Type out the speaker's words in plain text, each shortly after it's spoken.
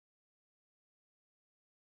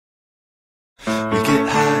We get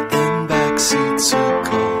high in backseats of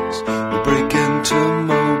cars. We break into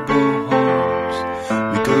mobile homes.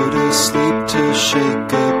 We go to sleep to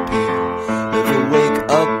shake a pill. Never wake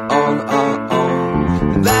up on our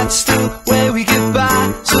own. That's the way we get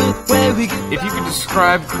by. So where we get. If you could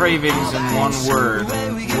describe Cravings in one word,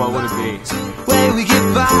 what would it be? Where we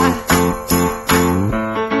get by.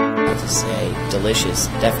 What to say? Delicious,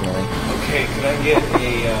 definitely. Okay, could I get a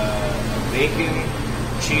bacon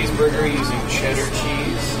cheeseburger using cheddar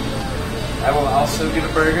cheese? I will also get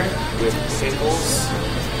a burger with pickles,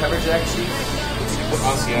 pepper jack cheese,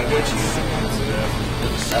 Asiago cheese,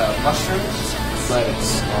 mushrooms,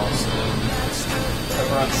 lettuce also,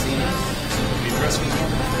 pepperoncini, dressing,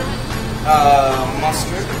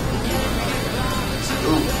 mustard.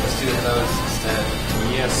 Ooh, let's do those instead.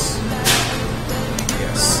 Yes.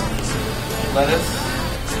 Lettuce.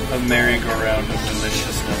 A merry-go-round of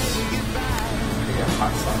deliciousness.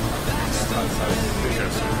 Hot sauce.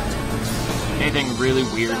 Anything really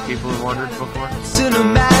weird people have ordered before? In a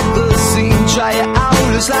magazine, try it out.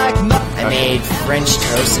 It's like I made French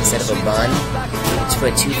toast instead of a bun. Just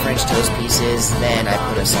put 2 French toast pieces, then I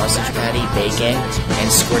put a sausage patty, bacon,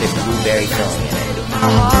 and squirted blueberry filling in it.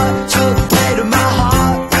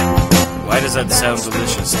 Why does that sound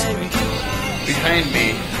delicious to me? Behind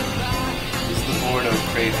me is the board of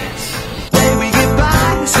Cravings.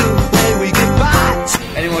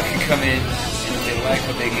 Anyone can come in, and if they like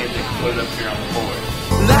what they get, they can put it up here on the board.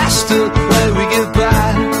 That's the way we get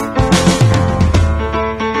by.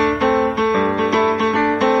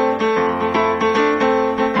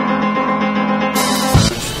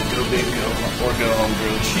 Go big or go home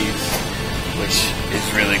grilled cheese, which is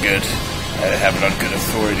really good. I have it on good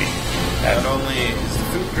authority. Not only is the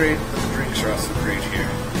food great, but the drinks are also great here.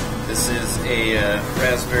 This is a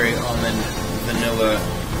raspberry almond vanilla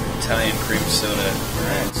Italian cream soda.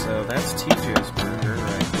 Alright, so that's TJ's burger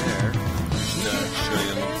right there. Just show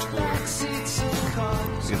you a little tour.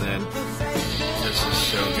 Look at that. This is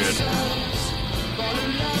so good.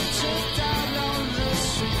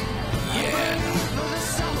 Yeah.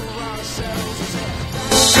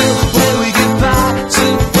 Where we get by, so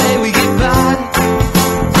where we get by.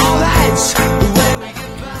 All that's where we get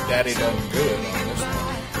by. Daddy doesn't do it on this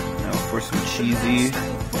one. Now for some cheesy,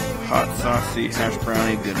 hot saucy hash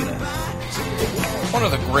brownie goodness. One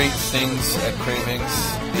of the great things at Cravings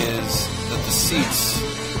is that the seats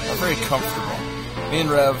are very comfortable. Me and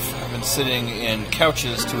Rev have been sitting in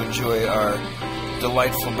couches to enjoy our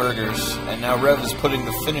delightful burgers, and now Rev is putting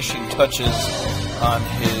the finishing touches on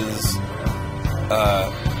his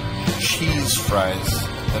cheese fries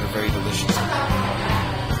that are very delicious.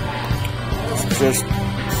 It's just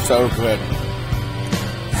so good.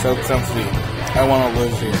 So comfy. I want to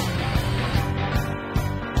live here.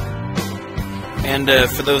 And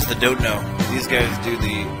for those that don't know, these guys do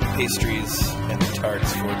the pastries and the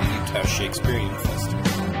tarts for the Utah Shakespearean Festival.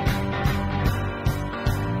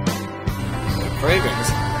 So Cravings,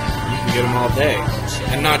 you can get them all day.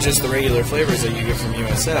 And not just the regular flavors that you get from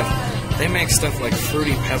USF. They make stuff like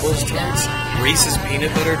Fruity Pebbles tarts, Reese's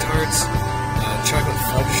Peanut Butter tarts, chocolate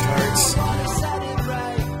fudge tarts.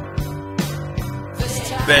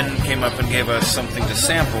 Ben came up and gave us something to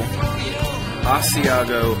sample.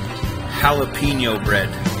 Asiago jalapeno bread.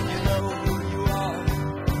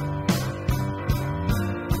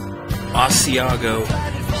 Asiago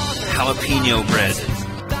jalapeno bread.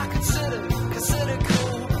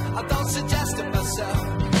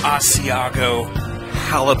 Asiago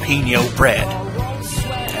jalapeno bread.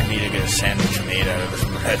 I need to get a sandwich made out of this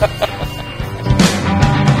bread.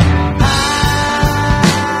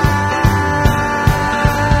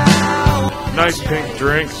 Nice pink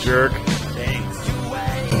drink, jerk.